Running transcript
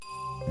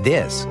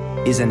This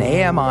is an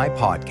AMI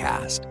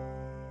podcast.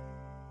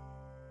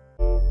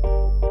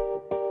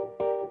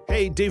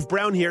 Hey, Dave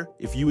Brown here.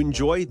 If you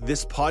enjoy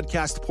this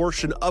podcast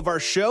portion of our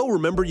show,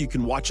 remember you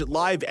can watch it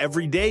live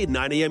every day at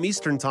 9 a.m.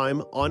 Eastern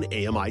Time on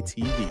AMI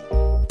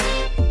TV.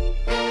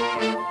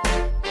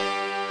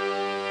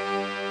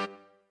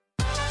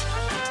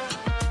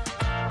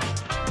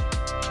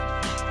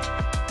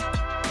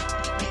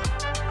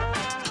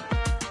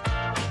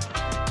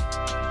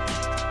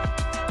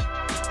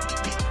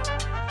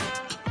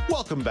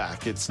 Welcome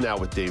back. It's Now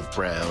with Dave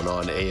Brown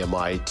on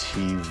AMI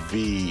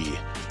TV.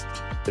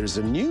 There's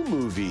a new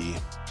movie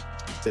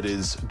that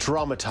is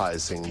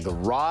dramatizing the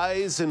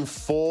rise and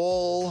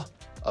fall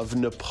of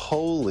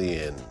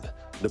Napoleon.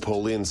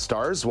 Napoleon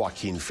stars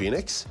Joaquin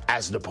Phoenix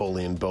as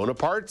Napoleon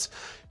Bonaparte.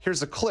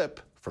 Here's a clip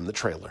from the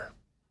trailer.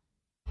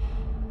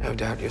 No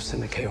doubt you've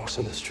seen the chaos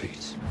in the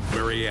streets.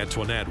 Marie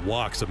Antoinette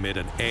walks amid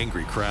an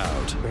angry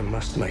crowd. We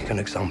must make an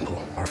example,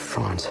 or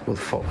France will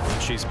fall.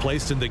 She's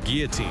placed in the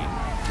guillotine.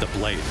 The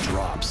blade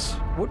drops.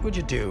 What would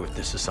you do if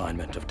this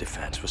assignment of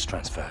defense was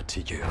transferred to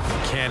you?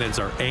 Cannons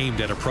are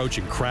aimed at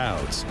approaching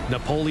crowds.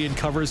 Napoleon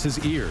covers his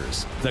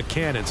ears. The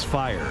cannons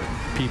fire.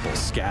 People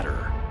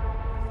scatter.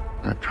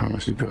 I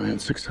promise you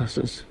brilliant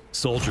successes.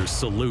 Soldiers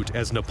salute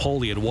as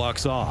Napoleon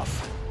walks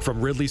off. From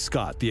Ridley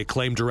Scott, the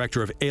acclaimed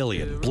director of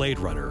Alien, Blade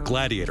Runner,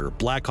 Gladiator,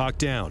 Black Hawk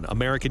Down,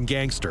 American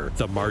Gangster,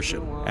 The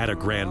Martian. At a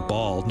grand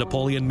ball,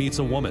 Napoleon meets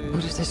a woman.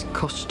 What is this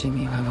costume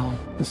you have on?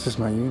 This is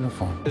my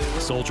uniform.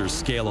 Soldiers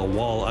scale a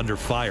wall under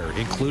fire,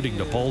 including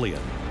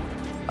Napoleon.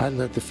 I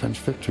led the French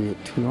victory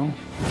at Toulon.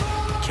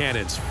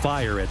 Cannons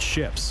fire at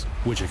ships,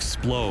 which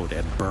explode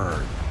and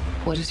burn.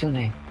 What is your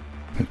name?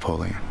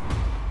 Napoleon.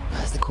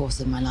 As the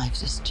course of my life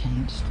just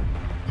changed.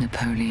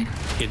 Napoleon.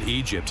 In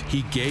Egypt,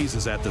 he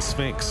gazes at the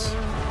Sphinx.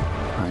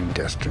 I'm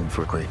destined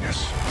for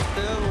greatness.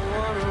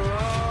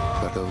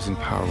 But those in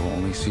power will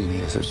only see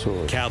me as a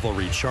sword.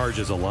 Cavalry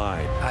charges a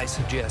line. I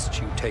suggest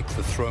you take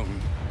the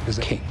throne as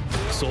a king.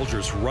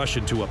 Soldiers rush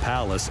into a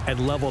palace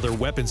and level their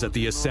weapons at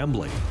the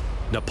assembly.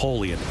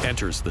 Napoleon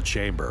enters the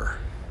chamber.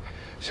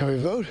 Shall we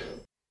vote?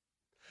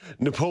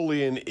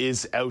 Napoleon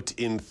is out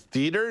in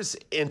theaters.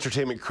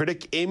 Entertainment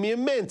critic Amy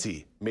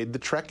Amantea made the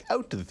trek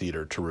out to the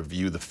theater to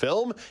review the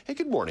film. Hey,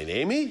 good morning,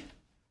 Amy.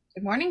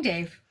 Good morning,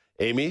 Dave.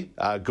 Amy,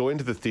 going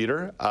to the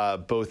theater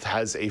both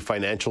has a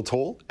financial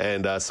toll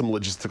and some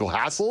logistical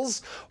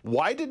hassles.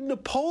 Why did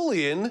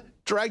Napoleon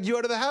drag you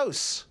out of the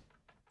house?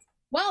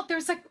 Well,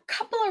 there's a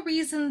couple of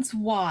reasons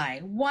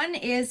why. One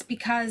is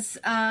because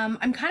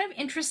I'm kind of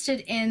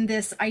interested in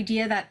this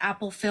idea that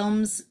Apple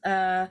Films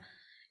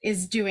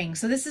is doing.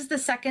 So this is the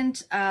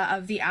second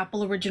of the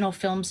Apple original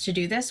films to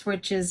do this,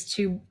 which is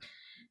to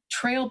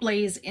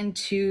trailblaze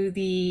into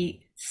the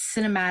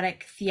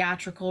cinematic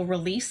theatrical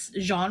release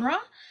genre.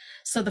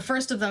 So the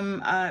first of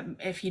them,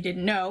 if you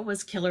didn't know,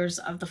 was Killers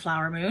of the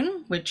Flower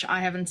Moon, which I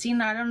haven't seen.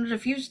 I don't know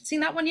if you've seen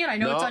that one yet. I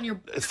know it's on your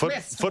list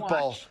to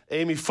football. watch.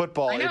 Amy,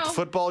 football.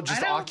 Football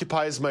just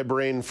occupies my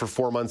brain for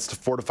 4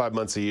 to 5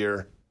 months a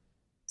year.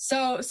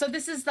 So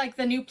this is like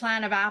the new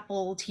plan of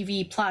Apple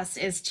TV Plus,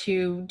 is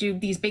to do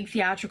these big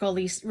theatrical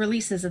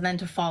releases and then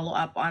to follow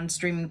up on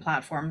streaming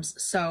platforms.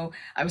 So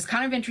I was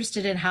kind of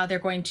interested in how they're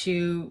going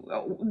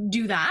to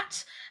do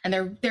that. And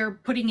they're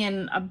putting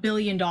in $1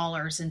 billion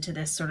into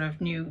this sort of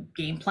new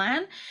game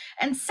plan.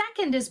 And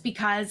second is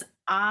because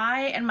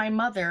I and my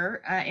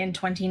mother in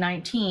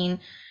 2019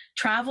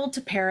 traveled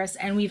to Paris,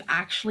 and we've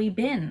actually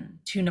been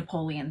to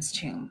Napoleon's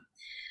tomb,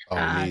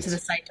 to the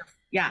site of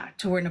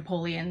to where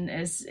Napoleon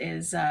is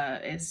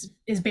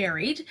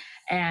buried,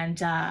 and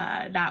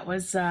that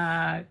was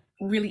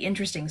really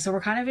interesting. So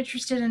we're kind of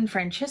interested in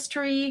French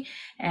history,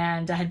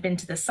 and I had been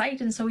to the site,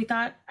 and so we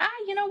thought,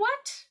 you know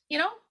what,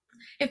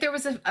 if there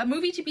was a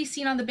movie to be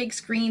seen on the big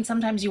screen,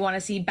 sometimes you want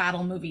to see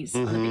battle movies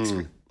on the big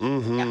screen.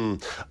 Mm-hmm.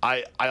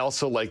 Yeah. I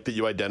also like that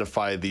you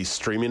identify the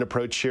streaming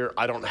approach here.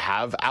 I don't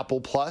have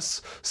Apple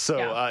Plus,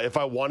 so if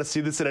I want to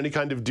see this in any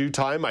kind of due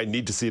time, I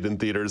need to see it in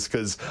theaters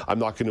because I'm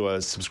not going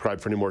to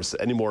subscribe for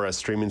any more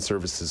streaming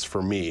services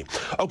for me.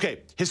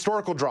 Okay,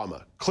 historical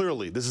drama.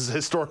 Clearly, this is a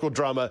historical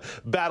drama,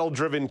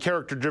 battle-driven,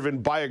 character-driven,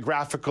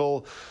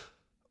 biographical.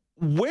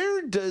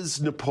 Where does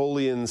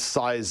Napoleon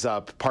size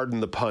up, pardon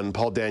the pun,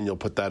 Paul Daniel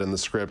put that in the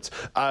script,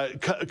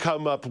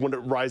 come up when it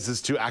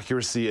rises to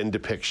accuracy and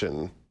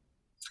depiction?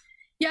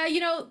 Yeah,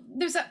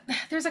 there's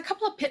a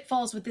couple of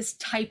pitfalls with this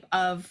type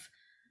of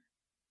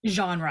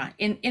genre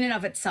in and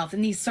of itself,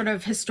 in these sort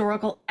of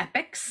historical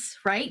epics,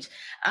 right?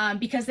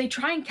 Because they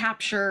try and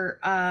capture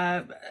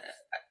a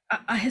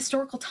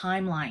historical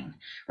timeline,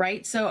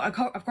 right? So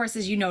of course,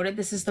 as you noted,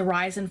 this is the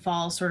rise and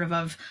fall sort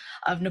of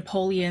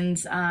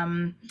Napoleon's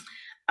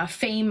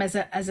fame as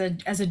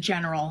a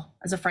general,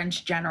 as a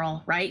French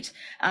general, right?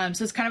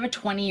 So it's kind of a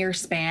 20-year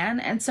span.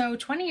 And so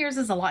 20 years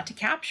is a lot to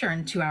capture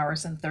in 2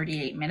 hours and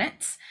 38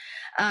 minutes.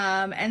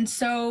 And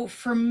so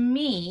for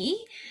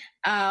me,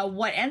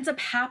 what ends up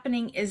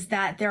happening is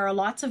that there are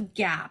lots of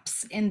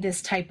gaps in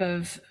this type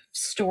of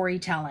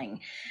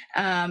storytelling.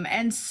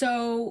 And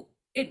so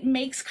it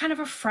makes kind of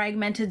a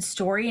fragmented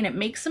story, and it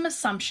makes some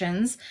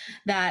assumptions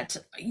that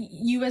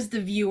you as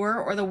the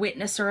viewer or the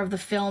witnesser of the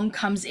film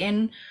comes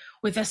in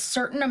with a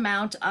certain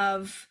amount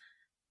of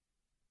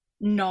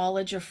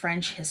knowledge of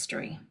French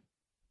history.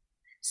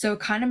 So it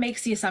kind of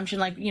makes the assumption,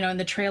 like, you know, in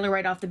the trailer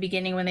right off the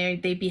beginning when they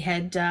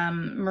behead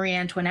Marie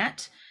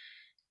Antoinette,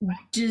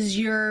 does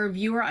your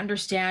viewer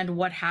understand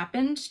what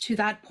happened to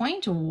that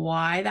point,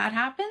 why that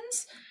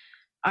happens?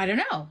 I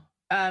don't know.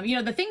 You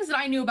know, the things that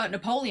I knew about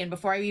Napoleon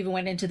before I even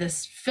went into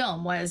this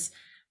film was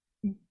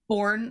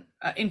born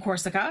in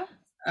Corsica,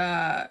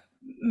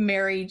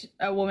 married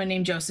a woman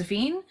named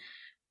Josephine,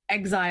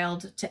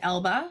 exiled to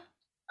Elba,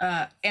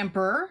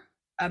 emperor,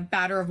 a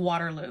batter of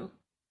Waterloo.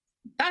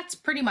 That's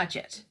pretty much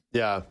it.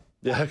 Yeah.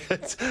 Yeah,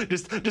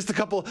 just a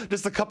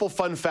couple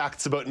fun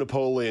facts about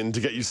Napoleon to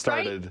get you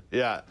started.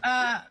 Right?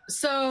 Yeah.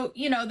 So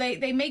you know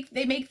they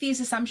make these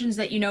assumptions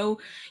that you know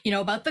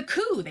about the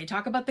coup. They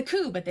talk about the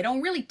coup, but they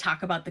don't really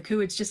talk about the coup.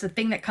 It's just a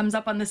thing that comes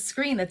up on the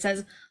screen that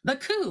says the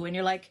coup, and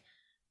you're like,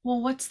 well,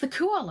 what's the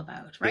coup all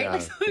about, right? Yeah,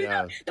 like, so, you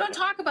know, don't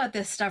talk about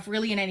this stuff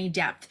really in any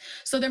depth.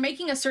 So they're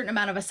making a certain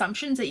amount of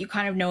assumptions that you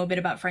kind of know a bit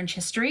about French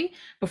history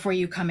before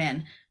you come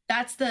in.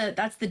 That's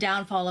the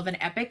downfall of an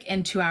epic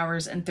in 2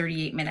 hours and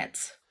 38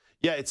 minutes.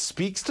 Yeah, it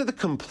speaks to the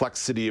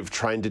complexity of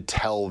trying to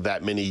tell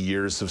that many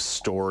years of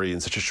story in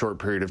such a short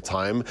period of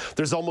time.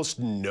 There's almost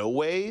no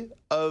way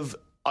of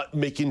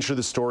making sure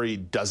the story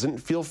doesn't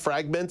feel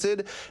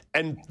fragmented.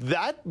 And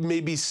that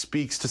maybe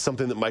speaks to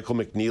something that Michael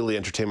McNeely,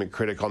 entertainment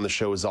critic on the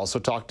show, has also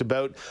talked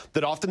about,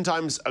 that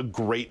oftentimes a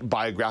great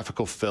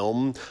biographical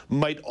film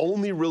might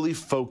only really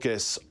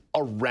focus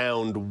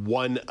around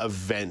one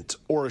event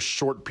or a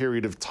short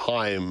period of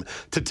time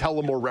to tell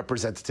a more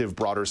representative,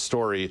 broader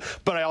story.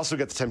 But I also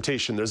get the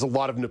temptation. There's a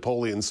lot of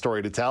Napoleon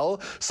story to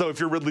tell. So if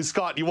you're Ridley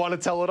Scott, you want to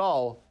tell it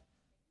all.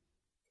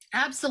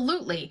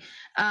 Absolutely.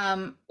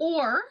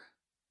 Or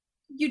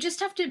you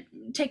just have to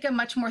take a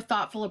much more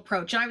thoughtful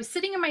approach. And I was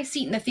sitting in my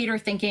seat in the theater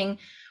thinking,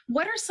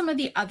 what are some of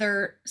the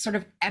other sort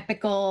of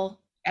epic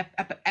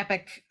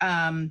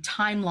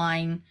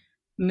timeline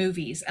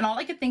movies? And all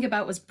I could think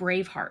about was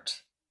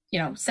Braveheart. You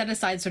know, set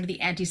aside sort of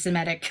the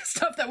anti-Semitic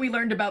stuff that we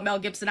learned about Mel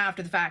Gibson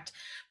after the fact.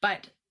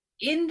 But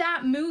in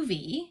that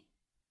movie,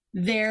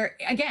 there,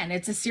 again,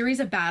 it's a series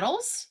of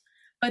battles,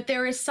 but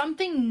there is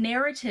something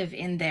narrative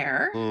in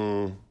there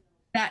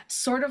that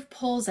sort of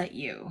pulls at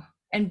you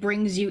and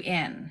brings you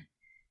in,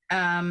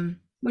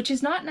 which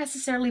is not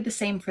necessarily the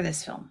same for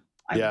this film,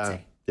 I would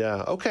say.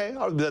 Yeah. Okay.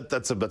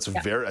 That's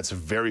a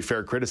very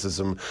fair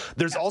criticism.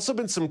 There's also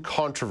been some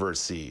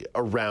controversy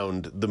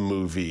around the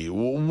movie.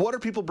 What are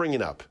people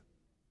bringing up?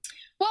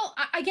 Well,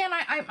 again,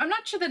 I'm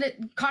not sure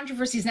that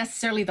controversy is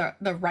necessarily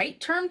the right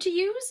term to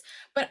use,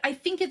 but I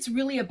think it's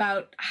really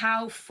about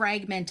how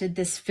fragmented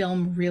this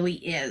film really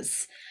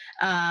is.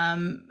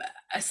 Some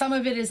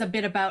of it is a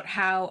bit about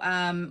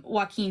how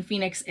Joaquin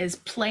Phoenix is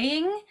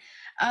playing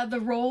the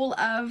role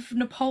of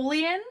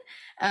Napoleon,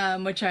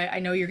 which I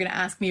know you're going to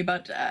ask me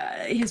about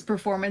his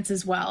performance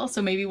as well. So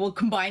maybe we'll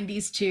combine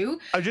these two.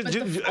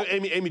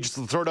 Amy,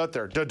 just throw it out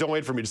there. Don't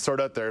wait for me. Just throw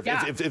it out there.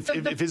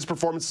 If his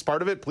performance is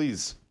part of it,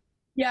 please.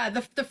 Yeah,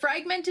 the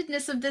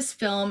fragmentedness of this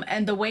film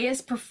and the way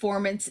his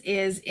performance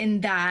is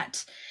in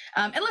that.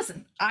 And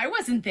listen, I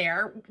wasn't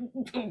there.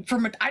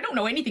 I don't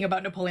know anything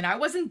about Napoleon. I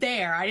wasn't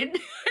there. I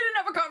didn't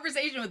have a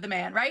conversation with the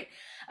man, right?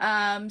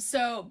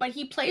 But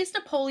he plays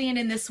Napoleon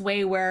in this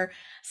way where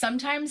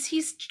sometimes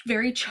he's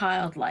very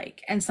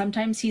childlike, and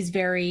sometimes he's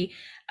very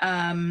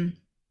mean,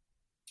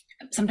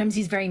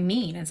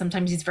 and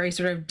sometimes he's very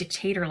sort of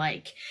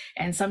dictator-like,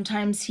 and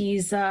sometimes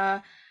he's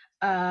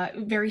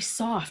very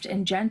soft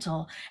and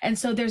gentle. And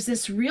so there's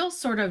this real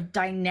sort of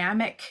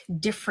dynamic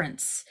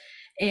difference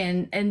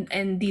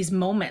in these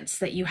moments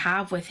that you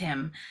have with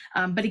him.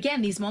 But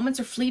again, these moments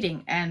are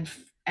fleeting and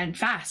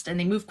fast, and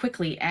they move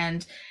quickly.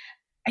 And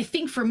I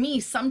think for me,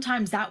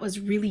 sometimes that was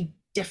really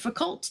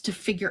difficult to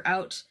figure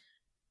out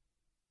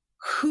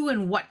who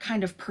and what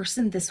kind of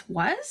person this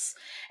was,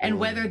 and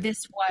whether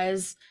this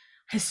was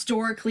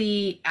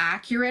historically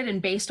accurate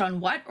and based on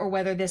what, or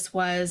whether this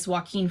was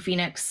Joaquin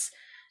Phoenix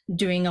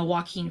doing a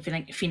Joaquin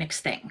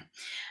Phoenix thing.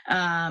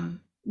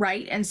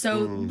 Right. And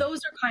so those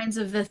are kinds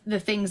of the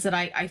things that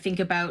I think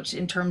about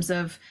in terms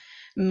of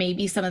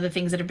maybe some of the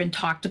things that have been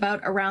talked about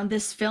around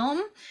this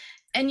film.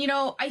 And, you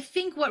know, I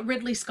think what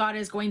Ridley Scott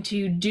is going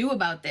to do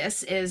about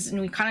this is,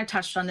 and we kind of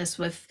touched on this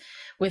with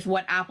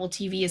what Apple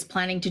TV is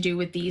planning to do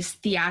with these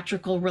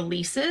theatrical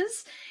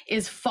releases,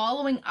 is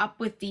following up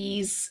with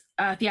these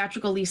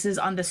theatrical releases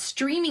on the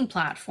streaming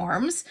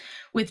platforms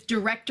with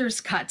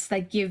director's cuts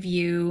that give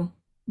you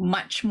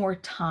much more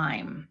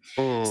time.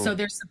 So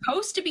there's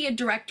supposed to be a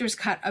director's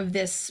cut of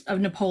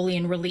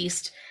Napoleon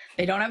released.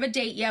 They don't have a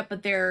date yet,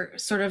 but they're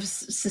sort of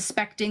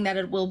suspecting that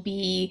it will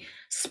be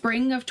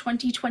spring of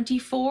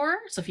 2024.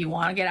 So if you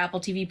want to get Apple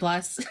TV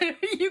Plus,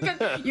 you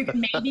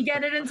can maybe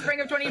get it in spring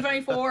of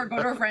 2024 or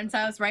go to a friend's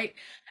house, right?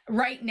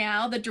 Right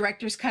now, the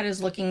director's cut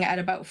is looking at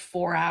about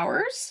 4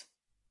 hours.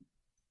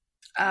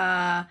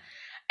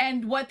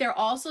 And what they're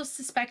also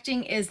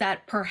suspecting is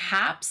that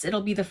perhaps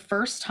it'll be the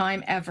first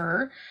time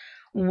ever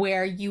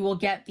where you will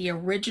get the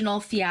original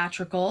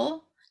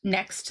theatrical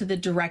next to the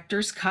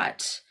director's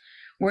cut,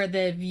 where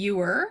the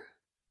viewer,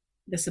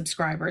 the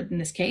subscriber in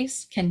this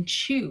case, can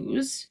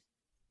choose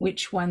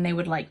which one they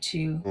would like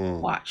to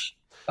watch.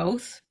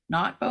 Both,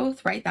 not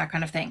both, right? That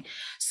kind of thing.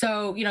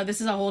 So, this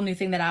is a whole new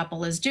thing that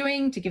Apple is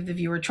doing to give the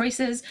viewer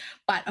choices.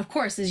 But of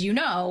course, as you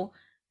know,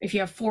 if you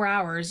have 4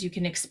 hours, you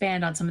can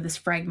expand on some of this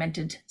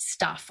fragmented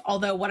stuff.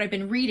 Although what I've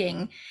been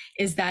reading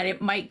is that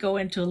it might go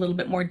into a little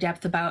bit more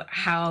depth about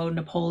how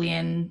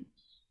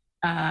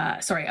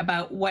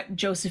about what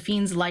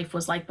Josephine's life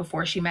was like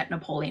before she met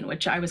Napoleon,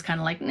 which I was kind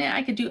of like,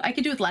 I could do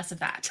with less of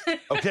that.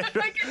 Okay.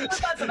 I could do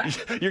with less of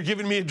that. You're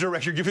giving me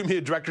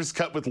a director's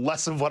cut with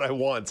less of what I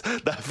want,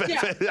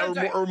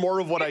 or more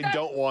of what I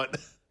don't want.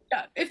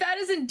 Yeah, if that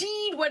is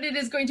indeed what it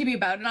is going to be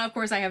about, and of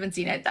course I haven't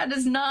seen it, that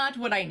is not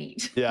what I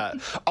need. Yeah,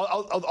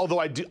 although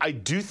I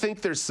do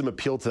think there's some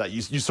appeal to that.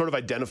 You sort of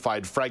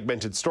identified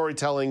fragmented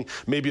storytelling,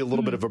 maybe a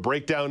little bit of a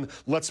breakdown.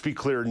 Let's be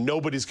clear,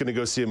 nobody's going to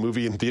go see a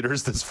movie in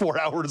theaters that's 4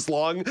 hours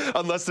long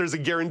unless there's a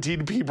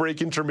guaranteed pee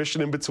break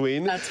intermission in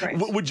between. That's right.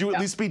 Would you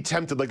at least be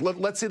tempted, like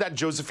let's say that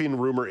Josephine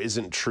rumor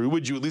isn't true,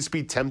 would you at least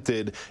be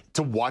tempted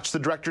to watch the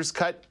director's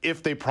cut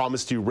if they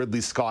promised you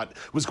Ridley Scott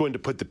was going to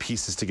put the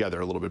pieces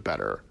together a little bit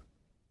better?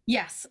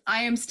 Yes,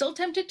 I am still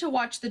tempted to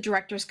watch the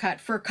director's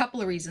cut for a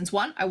couple of reasons.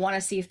 One, I want to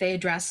see if they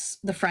address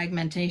the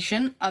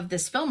fragmentation of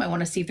this film. I want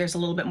to see if there's a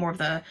little bit more of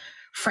the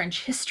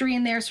French history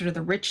in there, sort of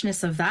the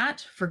richness of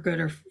that, for good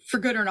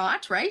or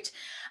not, right?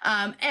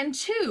 And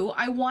two,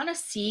 I want to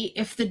see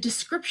if the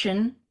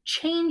description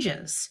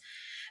changes,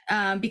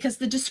 because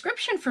the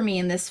description for me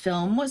in this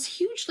film was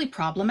hugely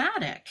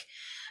problematic.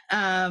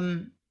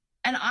 And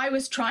I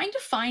was trying to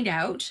find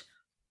out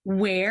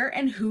where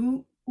and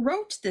who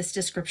wrote this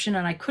description,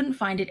 and I couldn't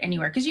find it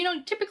anywhere, because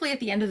typically at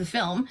the end of the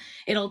film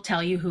it'll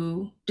tell you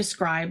who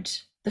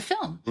described the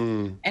film,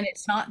 and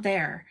it's not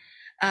there.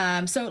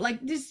 So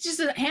this is just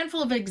a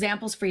handful of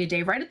examples for you,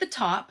 Dave. Right at the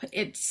top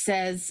it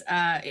says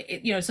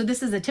so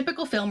this is a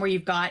typical film where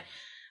you've got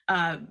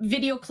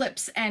video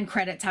clips and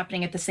credits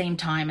happening at the same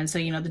time, and so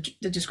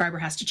the describer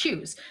has to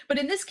choose. But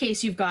in this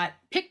case you've got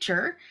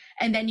picture,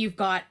 and then you've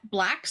got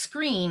black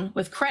screen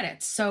with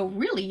credits, so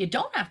really you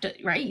don't have to,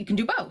 right? You can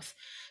do both.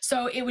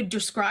 So it would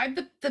describe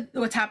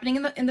what's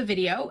happening in the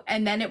video,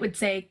 and then it would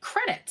say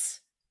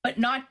credits, but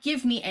not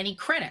give me any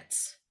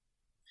credits.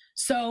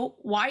 So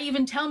why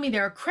even tell me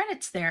there are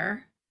credits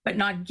there, but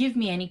not give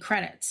me any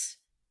credits?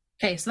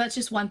 Okay, so that's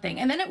just one thing.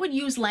 And then it would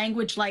use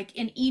language like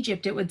in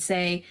Egypt, it would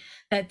say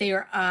that they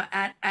are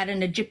at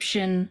an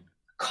Egyptian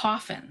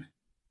coffin.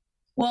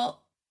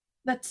 Well,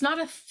 that's not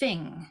a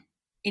thing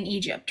in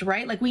Egypt,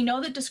 right? Like, we know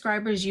that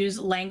describers use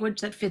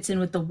language that fits in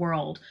with the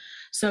world.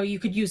 So you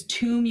could use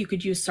tomb, you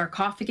could use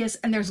sarcophagus,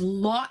 and there's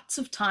lots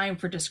of time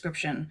for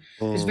description.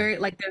 There's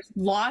there's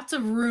lots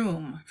of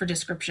room for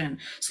description.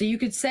 So you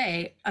could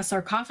say a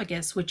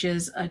sarcophagus, which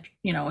is a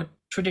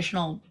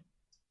traditional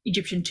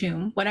Egyptian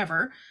tomb,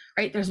 whatever,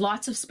 right? There's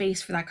lots of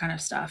space for that kind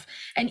of stuff.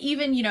 And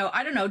even,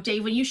 I don't know,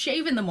 Dave, when you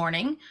shave in the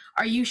morning,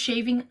 are you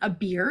shaving a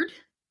beard?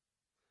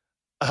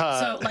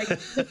 Yeah,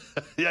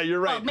 you're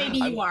right. Well, maybe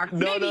you are.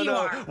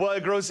 No. Well,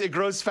 it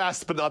grows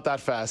fast, but not that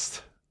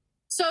fast.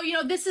 So,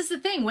 this is the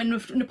thing. When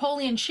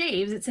Napoleon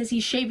shaves, it says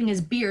he's shaving his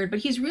beard, but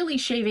he's really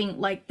shaving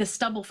like the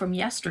stubble from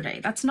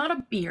yesterday. That's not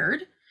a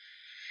beard.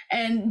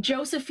 And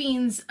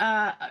Josephine's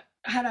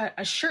had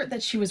a shirt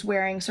that she was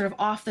wearing sort of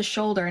off the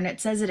shoulder, and it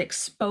says it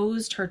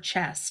exposed her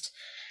chest.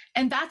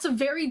 And that's a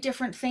very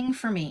different thing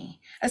for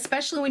me,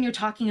 especially when you're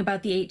talking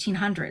about the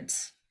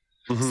 1800s.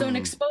 So an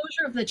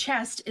exposure of the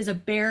chest is a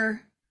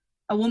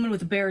woman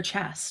with a bare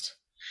chest.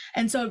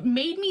 And so it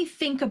made me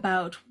think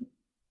about,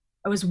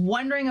 I was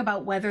wondering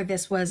about whether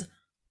this was,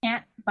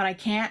 but I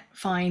can't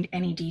find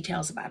any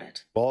details about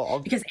it.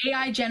 Because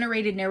AI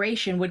generated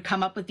narration would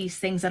come up with these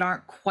things that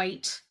aren't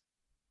quite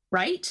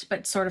right,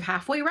 but sort of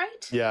halfway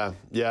right. Yeah.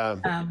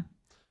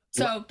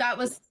 So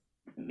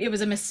it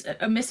was a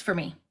miss for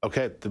me.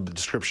 Okay, the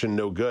description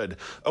no good.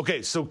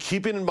 Okay, so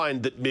keeping in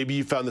mind that maybe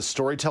you found the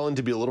storytelling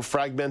to be a little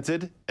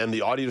fragmented and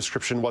the audio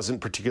description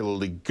wasn't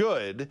particularly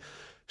good,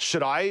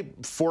 should I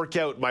fork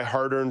out my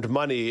hard-earned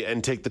money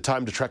and take the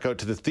time to trek out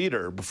to the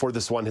theater before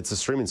this one hits the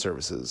streaming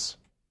services?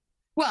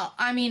 Well,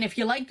 I mean, if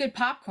you like good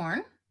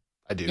popcorn.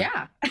 I do.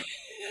 Yeah.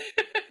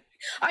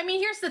 I mean,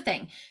 here's the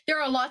thing.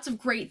 There are lots of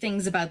great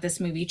things about this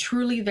movie.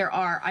 Truly, there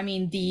are. I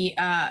mean, the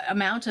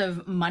amount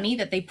of money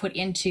that they put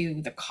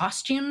into the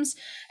costumes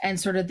and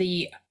sort of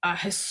the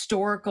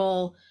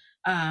historical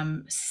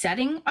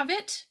setting of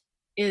it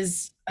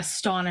is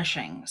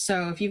astonishing.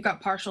 So if you've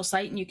got partial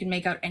sight and you can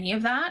make out any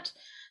of that,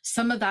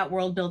 some of that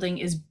world building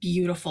is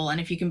beautiful. And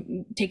if you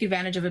can take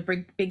advantage of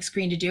a big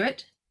screen to do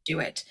it, do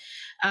it.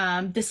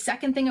 The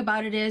second thing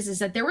about it is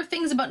that there were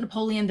things about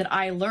Napoleon that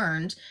I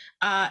learned.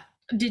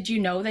 Did you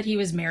know that he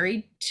was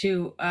married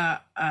to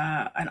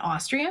an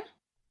Austrian?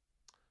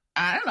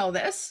 I don't know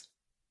this.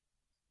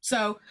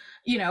 So,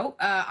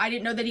 I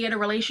didn't know that he had a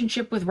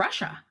relationship with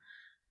Russia.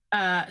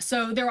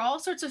 So there are all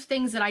sorts of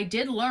things that I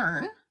did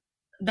learn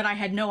that I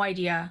had no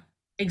idea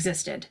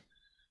existed.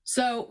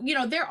 So,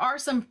 there are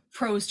some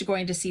pros to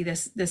going to see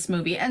this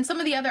movie, and some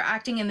of the other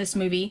acting in this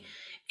movie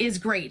is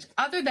great.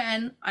 Other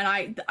than,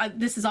 and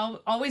this is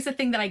always the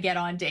thing that I get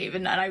on, Dave,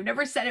 and I've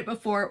never said it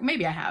before,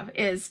 maybe I have,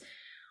 is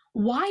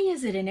why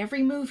is it in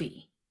every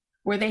movie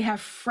where they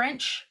have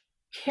French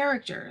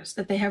characters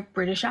that they have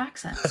British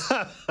accents?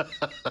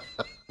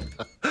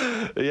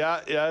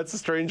 Yeah, it's a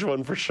strange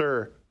one for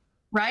sure.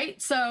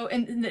 Right? So,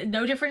 and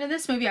no different in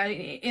this movie.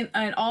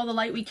 In All the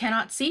Light We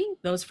Cannot See,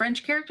 those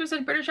French characters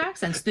had British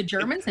accents. The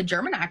Germans had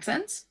German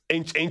accents.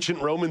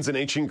 Ancient Romans and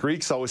ancient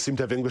Greeks always seem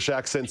to have English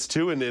accents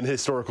too in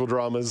historical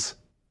dramas.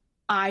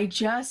 I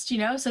just,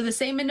 so the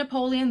same in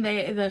Napoleon,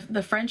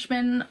 the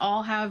Frenchmen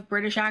all have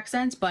British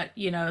accents, but,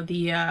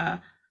 the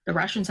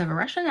Russians have a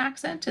Russian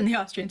accent and the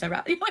Austrians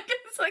have,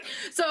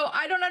 so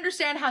I don't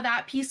understand how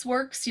that piece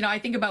works. I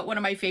think about one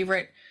of my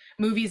favorite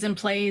movies and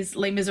plays,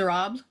 Les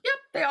Miserables. Yep,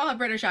 they all have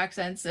British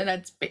accents, and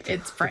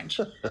it's French.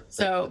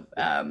 So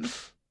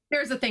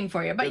there's a thing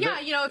for you. But yeah,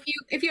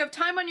 if you have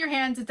time on your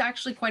hands, it's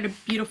actually quite a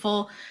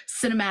beautiful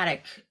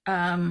cinematic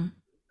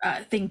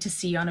thing to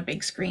see on a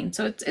big screen.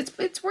 So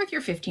it's worth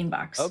your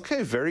 $15.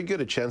 Okay, very good.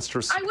 A chance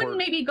to support. I wouldn't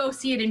maybe go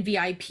see it in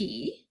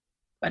VIP,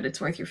 but it's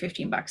worth your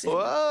 $15.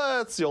 Well,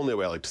 that's the only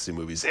way I like to see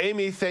movies.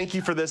 Amy, thank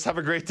you for this. Have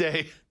a great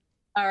day.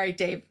 All right,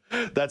 Dave.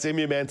 That's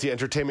Amy Amantea,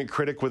 entertainment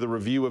critic, with a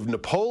review of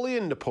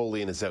Napoleon.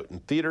 Napoleon is out in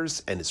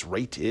theaters and is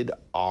rated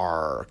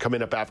R.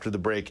 Coming up after the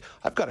break,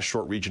 I've got a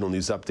short regional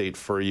news update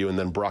for you, and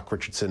then Brock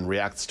Richardson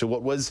reacts to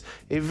what was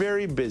a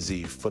very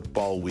busy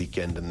football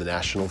weekend in the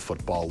National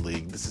Football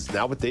League. This is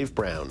Now with Dave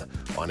Brown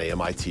on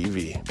AMI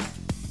TV.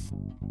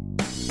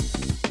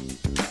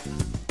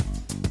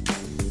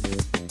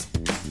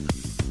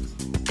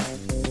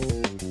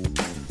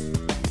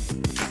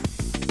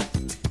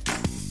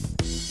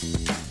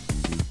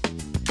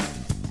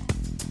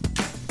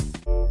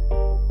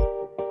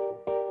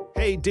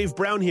 Hey, Dave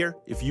Brown here.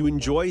 If you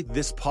enjoy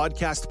this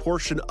podcast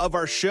portion of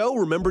our show,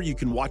 remember you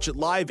can watch it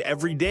live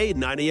every day at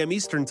 9 a.m.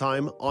 Eastern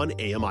Time on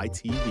AMI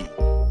TV.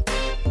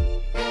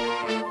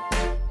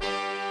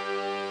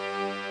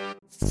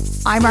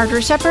 I'm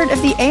Margaret Shepard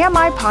of the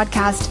AMI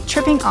podcast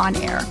Tripping On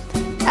Air.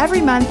 Every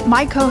month,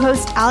 my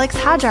co-host Alex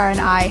Hajar and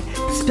I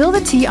spill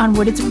the tea on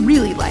what it's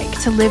really like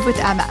to live with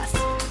MS.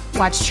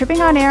 Watch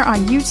Tripping On Air on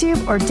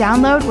YouTube or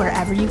download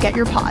wherever you get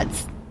your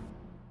pods.